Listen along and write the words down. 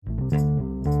Hey,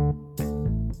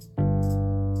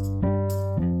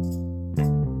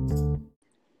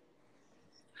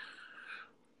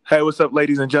 what's up,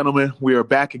 ladies and gentlemen? We are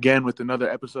back again with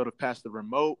another episode of Past the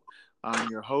Remote. I'm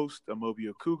your host, Amobi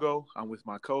Akachi. I'm with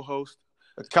my co-host,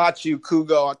 Akachi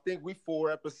Kugo. I think we 4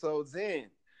 episodes in.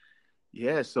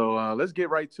 Yeah, so let's get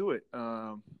right to it.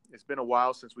 It's been a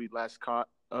while since we last caught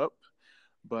up,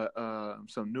 but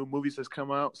some new movies has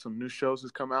come out, some new shows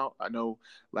has come out. I know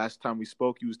last time we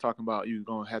spoke, you was talking about you were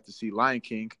going to have to see Lion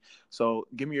King. So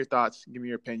give me your thoughts, give me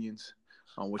your opinions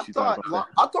on what you thought about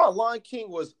that. I thought Lion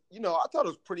King was, I thought it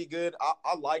was pretty good.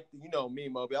 I liked, me,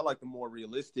 Moby. I like the more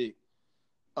realistic,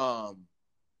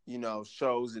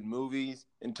 shows and movies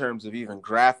in terms of even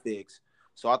graphics.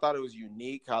 So I thought it was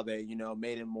unique how they,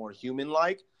 made it more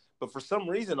human-like. But for some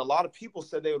reason, a lot of people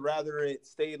said they would rather it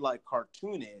stayed like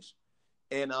cartoonish.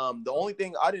 And the only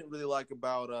thing I didn't really like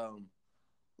about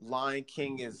Lion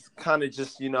King is kind of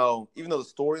just, even though the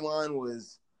storyline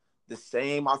was the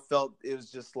same, I felt it was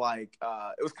just like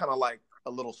it was kind of like a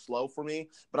little slow for me.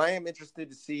 But I am interested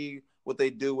to see what they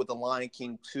do with the Lion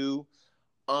King 2.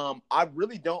 I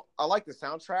like the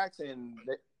soundtracks and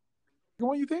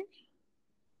What do you think?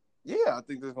 Yeah, I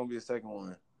think there's gonna be a second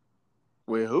one.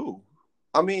 With who?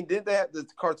 I mean, did they have the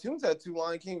cartoons had 2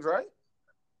 Lion Kings, right?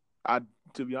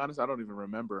 To be honest, I don't even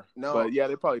remember. No, but yeah,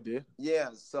 they probably did.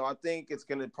 Yeah, so I think it's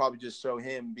gonna probably just show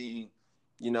him being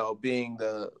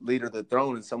the leader of the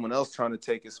throne and someone else trying to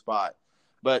take his spot.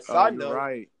 But side note,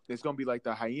 right? It's gonna be like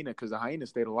the hyena because the hyena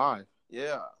stayed alive.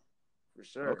 Yeah, for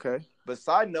sure. Okay. But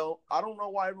side note, I don't know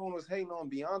why everyone was hating on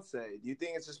Beyonce. Do you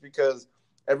think it's just because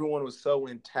everyone was so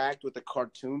intact with the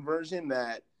cartoon version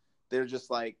that they're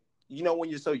just like, when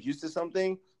you're so used to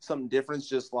something different's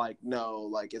just like, no,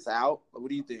 like it's out? What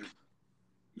do you think?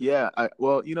 Yeah,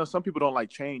 some people don't like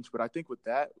change, but I think with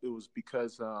that it was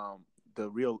because the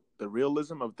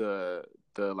realism of the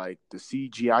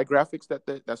CGI graphics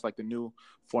that's like the new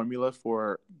formula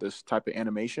for this type of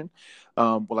animation.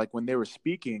 But like when they were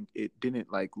speaking, it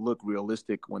didn't like look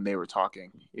realistic when they were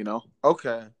talking,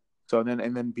 Okay. So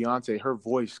then Beyonce, her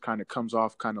voice kind of comes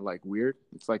off kind of like weird.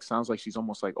 It's like sounds like she's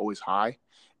almost like always high.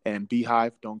 And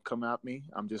Beehive, don't come at me.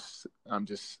 I'm just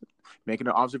making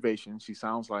an observation. She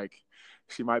sounds like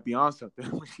she might be on something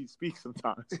when she speaks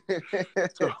sometimes.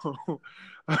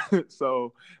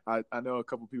 So I know a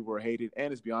couple people are hated,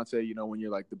 and it's Beyonce. When you're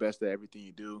like the best at everything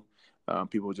you do,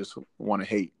 people just want to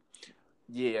hate.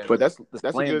 Yeah, but that's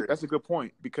a good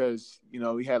point because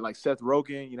we had like Seth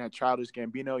Rogen, you had Childish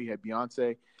Gambino, you had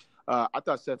Beyonce. I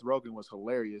thought Seth Rogen was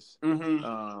hilarious.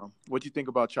 Mm-hmm. What do you think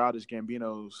about Childish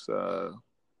Gambino's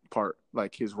part,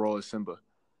 like his role as Simba?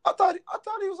 I thought he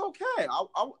was okay. I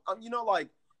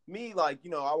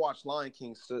watched Lion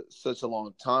King such a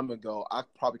long time ago. I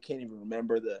probably can't even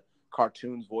remember the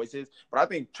cartoons voices, but I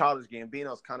think Childish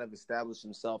Gambino's kind of established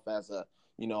himself as a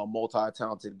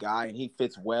multi-talented guy, and he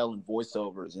fits well in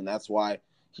voiceovers, and that's why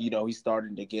he's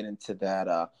starting to get into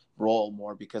that role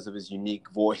more because of his unique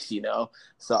voice.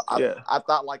 So I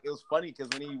thought like it was funny because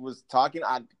when he was talking,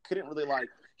 I couldn't really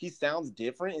he sounds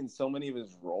different in so many of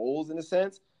his roles in a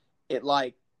sense. It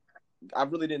I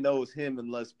really didn't know it was him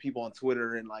unless people on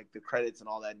Twitter and like the credits and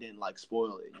all that didn't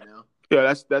spoil it,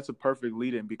 Yeah, that's a perfect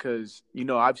lead-in because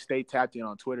I've stayed tapped in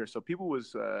on Twitter, so people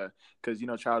was because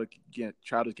Childish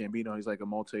Gambino, he's like a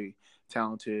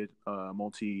multi-talented,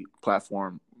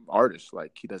 multi-platform artist.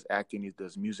 Like he does acting, he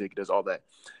does music, he does all that,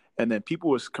 and then people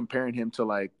was comparing him to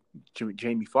like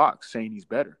Jamie Foxx, saying he's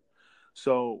better.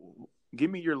 So give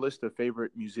me your list of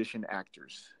favorite musician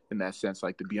actors in that sense,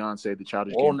 like the Beyonce, the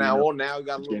Childish Gambino. Now you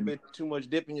got a little bit too much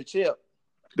dip in your chip.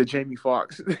 The Jamie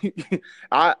Foxx.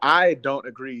 I don't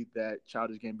agree that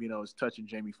Childish Gambino is touching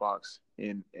Jamie Foxx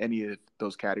in any of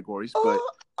those categories. But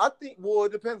I think,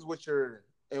 it depends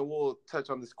and we'll touch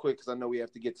on this quick because I know we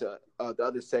have to get to the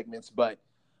other segments. But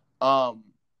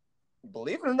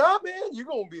believe it or not, man, you're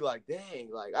going to be like, dang,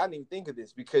 like I didn't even think of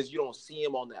this because you don't see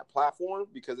him on that platform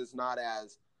because he's not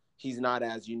as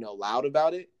loud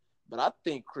about it. But I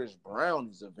think Chris Brown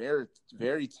is a very,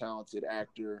 very talented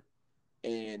actor.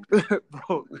 And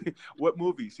bro, what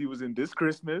movies? He was in This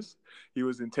Christmas. He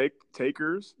was in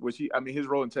Takers, which his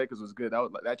role in Takers was good.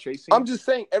 That chase scene. I'm just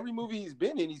saying, every movie he's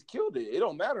been in, he's killed it. It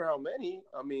don't matter how many.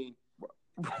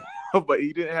 But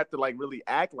he didn't have to really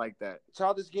act like that.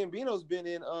 Childish Gambino's been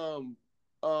in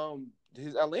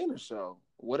his Atlanta show.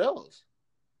 What else?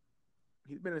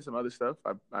 He's been in some other stuff.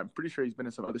 I'm pretty sure he's been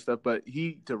in some other stuff, but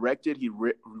he directed, he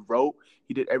wrote,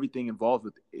 he did everything involved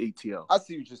with ATL. I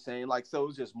see what you're saying. So it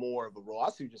was just more of a role.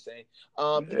 I see what you're saying.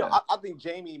 I think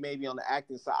Jamie maybe on the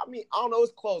acting side. I don't know.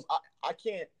 It's close. I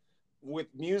can't. with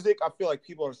music, I feel like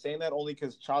people are saying that only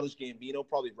because Childish Gambino,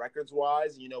 probably records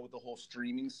wise, with the whole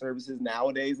streaming services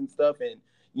nowadays and stuff, and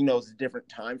it's a different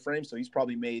time frame, so he's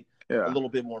probably made a Yeah. little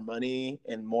bit more money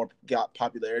and more got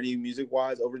popularity music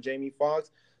wise over Jamie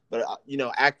Foxx. But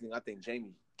acting, I think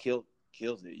Jamie kills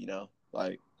it.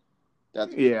 Like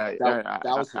that's Yeah, that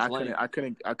was his I lane. I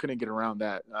couldn't get around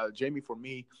that. Jamie, for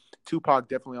me, Tupac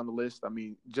definitely on the list. I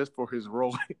mean, just for his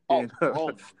role Oh, in oh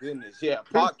my goodness, yeah,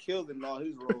 Pac killed in all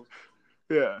his roles.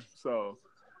 yeah. So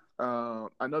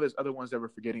I know there's other ones that we're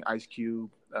forgetting. Ice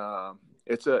Cube.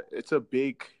 It's a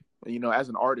big, as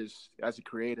an artist, as a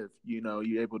creative,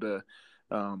 you're able to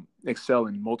excel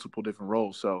in multiple different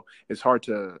roles. So it's hard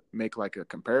to make like a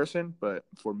comparison. But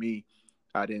for me,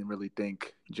 I didn't really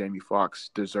think Jamie Foxx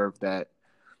deserved that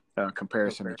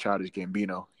comparison to Childish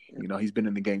Gambino. He's been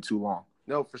in the game too long.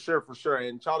 No, for sure.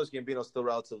 And Childish Gambino's still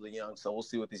relatively young, so we'll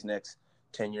see what these next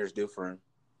 10 years do for him.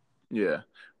 Yeah,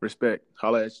 respect.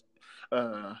 Holla at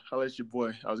your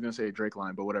boy. I was gonna say a Drake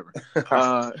line, but whatever.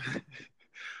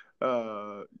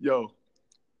 Yo,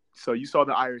 so you saw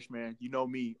The Irishman. You know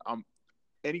me.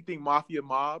 Anything mafia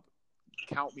mob,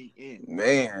 count me in.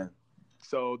 Man.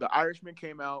 So The Irishman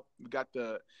came out. We got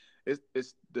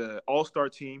it's the all-star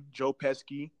team: Joe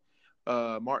Pesci,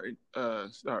 Robert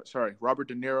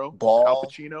De Niro, Al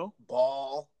Pacino,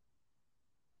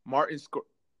 Martin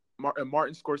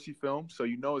Scorsese film. So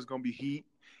it's gonna be heat.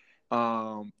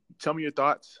 Tell me your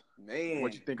thoughts. Man,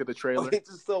 what you think of the trailer? It's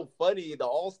just so funny. The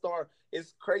all-star.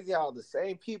 It's crazy how the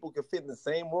same people can fit in the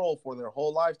same role for their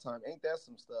whole lifetime. Ain't that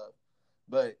some stuff?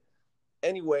 But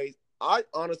anyways, I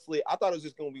thought it was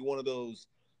just gonna be one of those,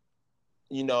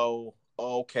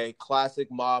 okay, classic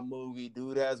mob movie.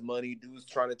 Dude has money. Dude's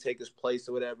trying to take his place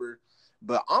or whatever.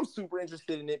 But I'm super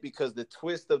interested in it because the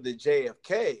twist of the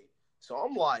JFK. So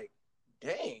I'm like,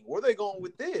 dang, where are they going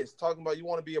with this? Talking about you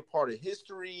want to be a part of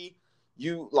history.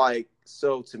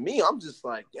 So to me, I'm just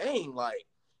like, dang, like,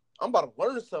 I'm about to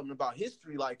learn something about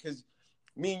history. Like, because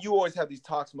me and you always have these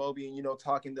talks, Moby, and,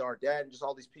 talking to our dad and just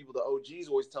all these people, the OGs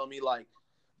always tell me, like,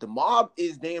 the mob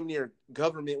is damn near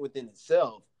government within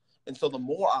itself. And so the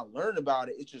more I learn about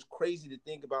it, it's just crazy to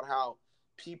think about how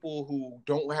people who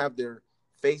don't have their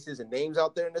faces and names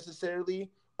out there necessarily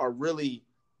are really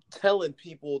telling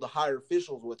people, the higher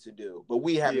officials, what to do. But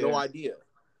we have no idea.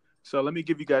 So let me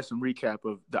give you guys some recap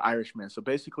of The Irishman. So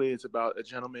basically it's about a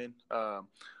gentleman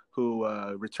who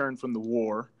returned from the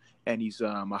war, and he's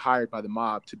hired by the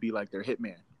mob to be like their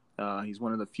hitman. He's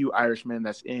one of the few Irishmen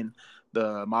that's in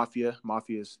the mafia.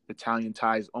 Mafia is Italian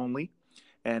ties only.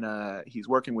 And he's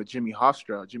working with Jimmy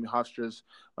Hofstra. Jimmy Hofstra's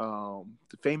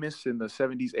famous in the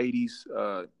 70s,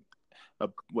 80s.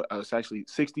 It's actually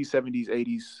 60s, 70s,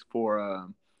 80s for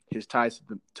his ties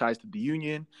to the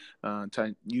union,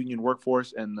 union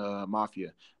workforce, and the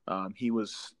mafia. He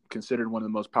was considered one of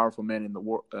the most powerful men in the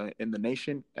war, in the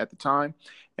nation at the time,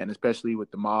 and especially with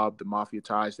the mob, the mafia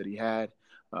ties that he had,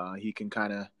 he can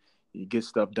kind of get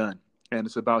stuff done. And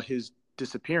it's about his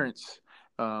disappearance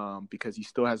because he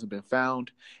still hasn't been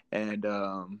found, and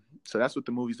so that's what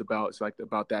the movie's about. It's like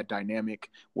about that dynamic,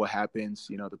 what happens,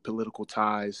 the political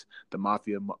ties, the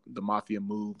mafia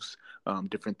moves,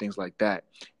 different things like that.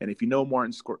 And if you know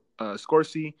Martin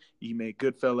Scorsese, he made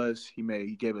Goodfellas.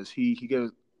 He gave us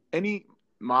any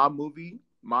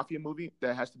mafia movie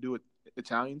that has to do with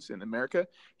Italians in America,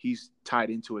 he's tied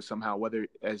into it somehow, whether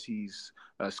as he's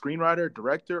a screenwriter,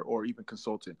 director, or even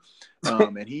consultant.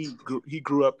 And he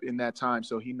grew up in that time,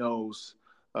 so he knows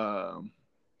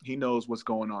what's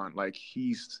going on. Like,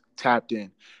 he's tapped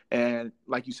in. And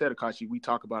like you said, Akachi, we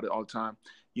talk about it all the time.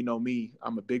 You know me,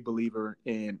 I'm a big believer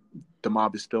in the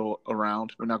mob is still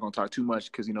around. We're not going to talk too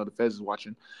much because the Feds is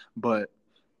watching, but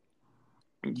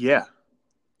yeah,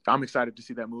 I'm excited to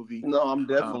see that movie. No, I'm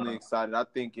definitely excited. I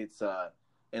think it's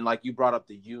and like you brought up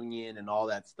the union and all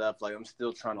that stuff. Like, I'm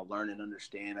still trying to learn and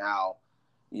understand how,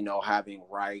 having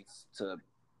rights to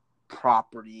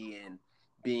property and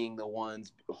being the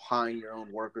ones behind your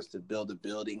own workers to build a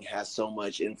building has so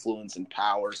much influence and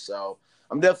power. So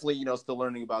I'm definitely, still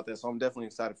learning about this. So I'm definitely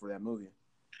excited for that movie.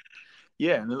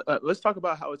 Yeah, and let's talk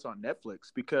about how it's on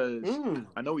Netflix, because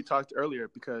I know we talked earlier,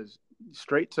 because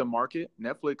straight to market,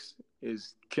 Netflix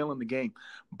is killing the game.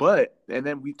 And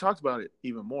then we talked about it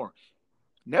even more.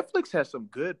 Netflix has some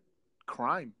good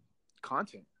crime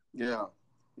content. Yeah.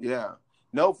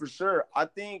 No, for sure. I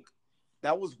think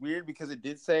that was weird because it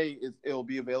did say it'll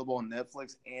be available on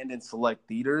Netflix and in select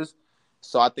theaters.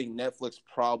 So I think Netflix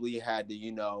probably had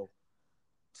to,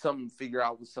 figure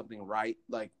out something right,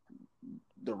 like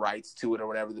the rights to it or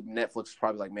whatever. The Netflix is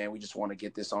probably like, man, we just want to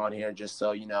get this on here just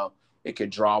so, it could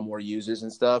draw more users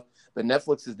and stuff. But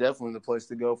Netflix is definitely the place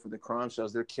to go for the crime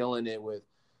shows. They're killing it with,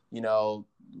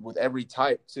 with every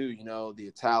type too. The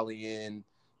Italian,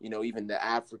 even the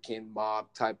African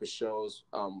mob type of shows,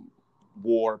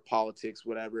 war, politics,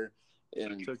 whatever.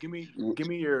 And So give me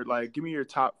your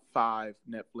top 5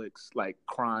 Netflix like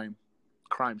crime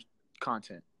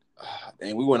content.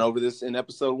 And we went over this in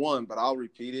episode 1, but I'll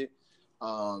repeat it.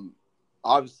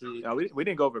 Obviously, No, we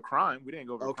didn't go over crime. We didn't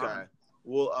go over crime.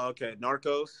 Well,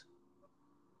 Narcos.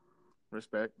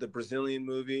 Respect. The Brazilian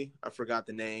movie. I forgot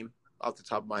the name off the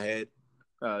top of my head.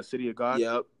 City of God.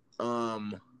 Yep.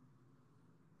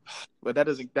 But that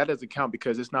doesn't count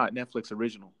because it's not Netflix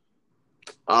original.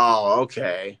 Oh,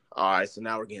 okay. All right. So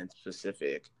now we're getting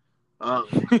specific. We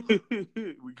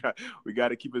got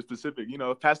to keep it specific.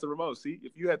 Pass the remote. See,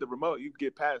 if you had the remote, you could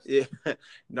get past. Yeah.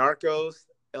 Narcos,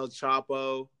 El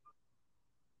Chapo.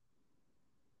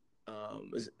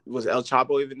 Was El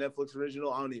Chapo even Netflix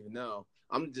original? I don't even know.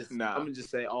 I'm gonna just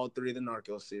say all 3 of the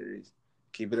Narcos series.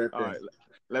 Keep it at all right.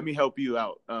 Let me help you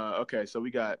out. Okay, so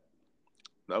we got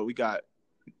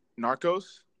Narcos,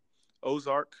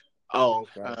 Ozark. Oh,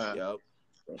 okay. Yep.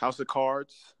 House of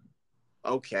Cards.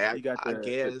 Okay, you got I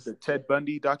guess the Ted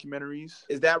Bundy documentaries.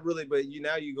 Is that really? But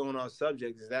now you're going on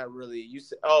subject. Is that really? You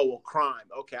said, oh well, crime.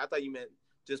 Okay, I thought you meant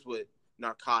just with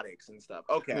narcotics and stuff.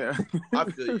 Okay, yeah. I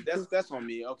feel you. That's on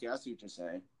me. Okay, I see what you're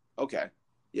saying. Okay,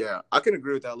 yeah, I can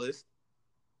agree with that list.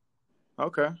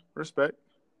 Okay, respect.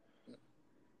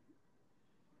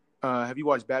 Have you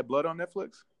watched Bad Blood on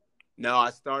Netflix? No, I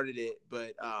started it,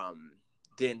 but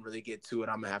didn't really get to it.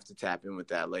 I'm gonna have to tap in with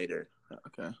that later.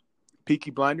 Okay.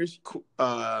 Peaky Blinders?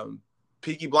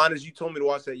 Peaky Blinders, you told me to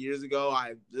watch that years ago.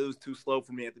 It was too slow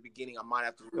for me at the beginning. I might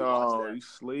have to rewatch that.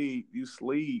 You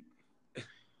sleep.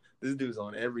 This dude's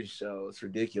on every show. It's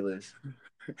ridiculous.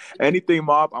 Anything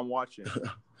mob, I'm watching.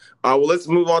 All right, well, let's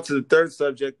move on to the third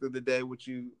subject of the day, which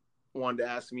you wanted to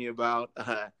ask me about.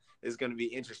 It's going to be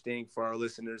interesting for our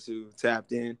listeners who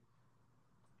tapped in.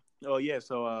 Oh, yeah.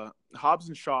 So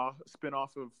Hobbs&Shaw,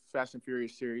 spinoff of Fast and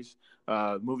Furious series.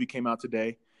 Movie came out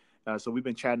today. So we've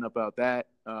been chatting about that,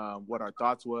 what our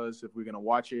thoughts was, if we're going to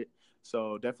watch it.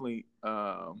 So definitely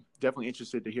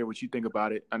interested to hear what you think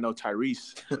about it. I know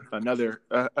Tyrese,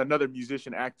 another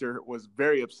musician actor, was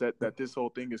very upset that this whole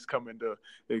thing is coming to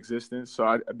existence. So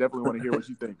I definitely want to hear what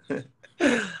you think.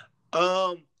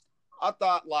 I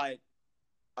thought,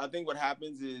 I think what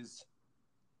happens is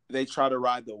they try to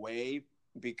ride the wave,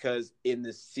 because in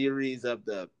the series of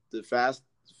the Fast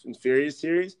and Furious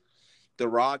series, The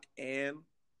Rock and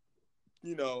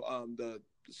the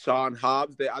Shaw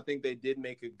Hobbs, I think they did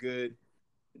make a good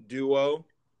duo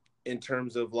in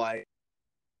terms of duo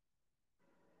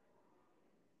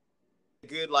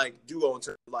in terms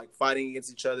of fighting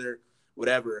against each other,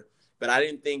 whatever. But I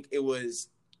didn't think it was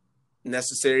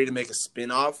necessary to make a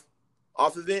spin-off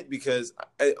off of it, because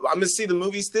I'm gonna see the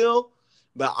movie still,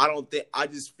 but I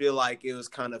just feel like it was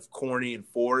kind of corny and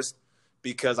forced,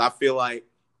 because I feel like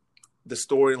the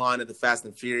storyline of the Fast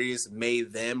and Furious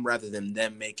made them rather than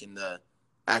them making the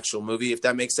actual movie, if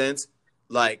that makes sense.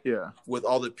 With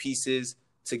all the pieces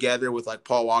together with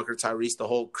Paul Walker, Tyrese, the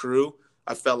whole crew,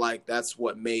 I felt like that's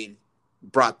what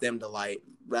brought them to light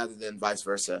rather than vice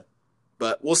versa.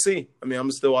 But we'll see. I mean, I'm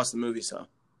gonna still watch the movie, so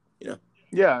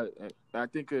Yeah, I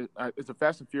think it's a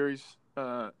Fast and Furious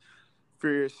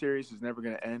series is never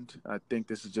going to end. I think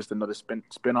this is just another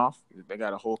spin-off. They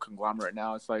got a whole conglomerate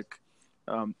now. It's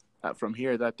from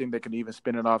here, I think they can even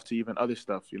spin it off to even other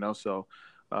stuff, So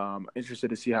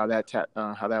interested to see how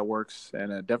that works,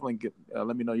 and definitely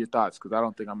let me know your thoughts, because I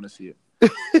don't think I'm going to see it.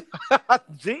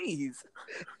 Jeez,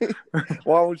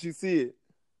 why won't you see it?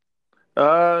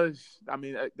 I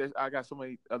mean, I got so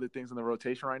many other things in the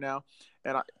rotation right now,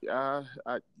 and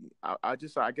I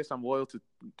guess I'm loyal to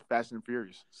Fast and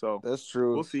Furious. So that's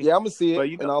true. We'll see. Yeah, I'm gonna see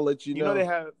it, and I'll let you know.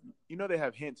 They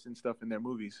have hints and stuff in their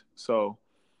movies, so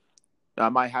I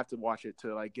might have to watch it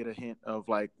to get a hint of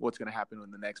what's gonna happen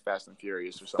in the next Fast and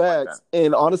Furious or something like that.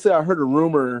 And honestly, I heard a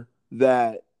rumor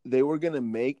that they were gonna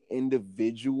make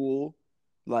individual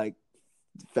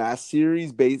Fast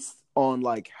series based on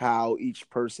how each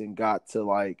person got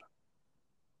to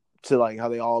how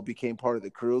they all became part of the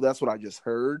crew. That's what I just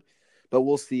heard, but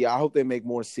we'll see. I hope they make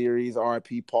more series.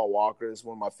 RIP Paul Walker is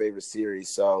one of my favorite series,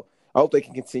 so I hope they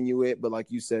can continue it. But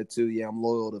like you said too, yeah, I'm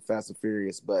loyal to Fast and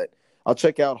Furious, but I'll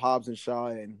check out Hobbs&Shaw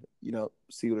and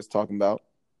see what it's talking about.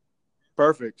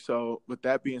 Perfect. So with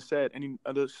that being said, any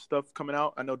other stuff coming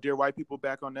out? I know Dear White People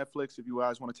back on Netflix. If you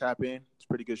guys want to tap in, it's a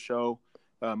pretty good show.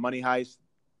 Money Heist,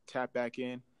 tap back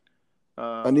in.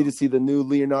 I need to see the new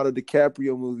Leonardo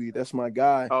DiCaprio movie. That's my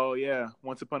guy. Oh yeah,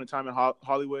 Once Upon a Time in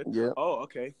Hollywood. Yeah. Oh,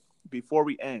 okay. before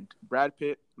we end, Brad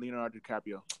Pitt, Leonardo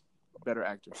DiCaprio, better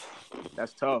actor.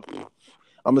 That's tough.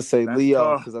 I'm gonna say That's Leo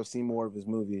tough. because I've seen more of his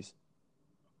movies.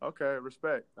 Okay,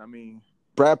 respect. I mean,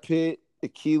 Brad Pitt,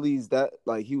 Achilles, that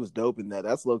like he was dope in that.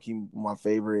 That's low key my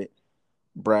favorite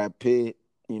Brad Pitt.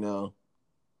 yeah.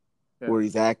 Where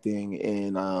he's acting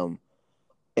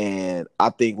and I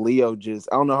think Leo just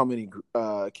I don't know how many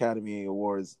Academy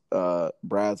Awards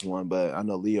Brad's won, but I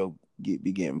know Leo be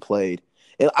getting played.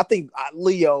 And I think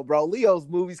Leo's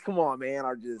movies, come on, man,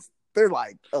 they're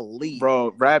like elite.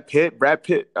 Bro, Brad Pitt,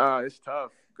 it's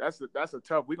tough. That's a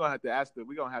tough. We're gonna have to ask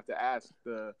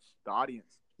the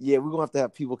audience. Yeah, we're gonna have to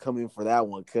have people come in for that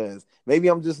one because maybe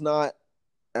I'm just not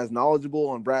as knowledgeable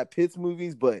on Brad Pitt's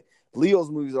movies, but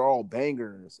Leo's movies are all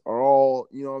bangers, are all,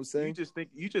 you know what I'm saying?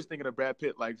 You just thinking of Brad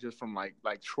Pitt like just from like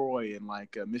Troy and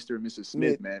like Mr. and Mrs.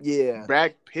 Smith, man. Yeah.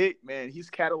 Brad Pitt, man, his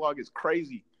catalog is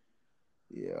crazy.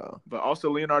 Yeah. But also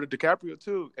Leonardo DiCaprio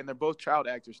too, and they're both child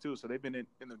actors too, so they've been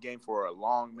in the game for a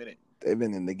long minute. They've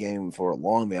been in the game for a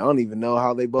long minute. I don't even know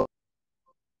how they both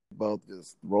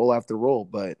just roll after roll,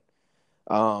 but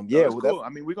yeah, that's cool. I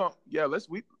mean,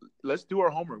 let's do our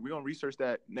homework. We're gonna research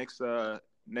that next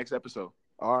episode.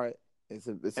 All right, it's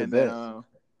a bet.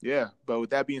 Yeah. But with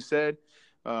that being said,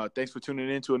 thanks for tuning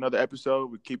in to another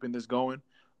episode. We're keeping this going.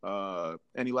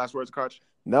 Any last words, Coach?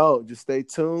 No, just stay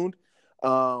tuned.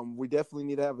 We definitely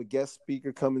need to have a guest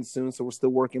speaker coming soon, so we're still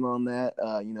working on that.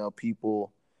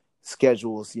 People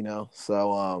schedules,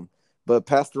 So, but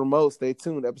Pastor Remote, stay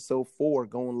tuned. Episode 4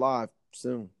 going live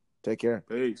soon. Take care.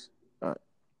 Peace.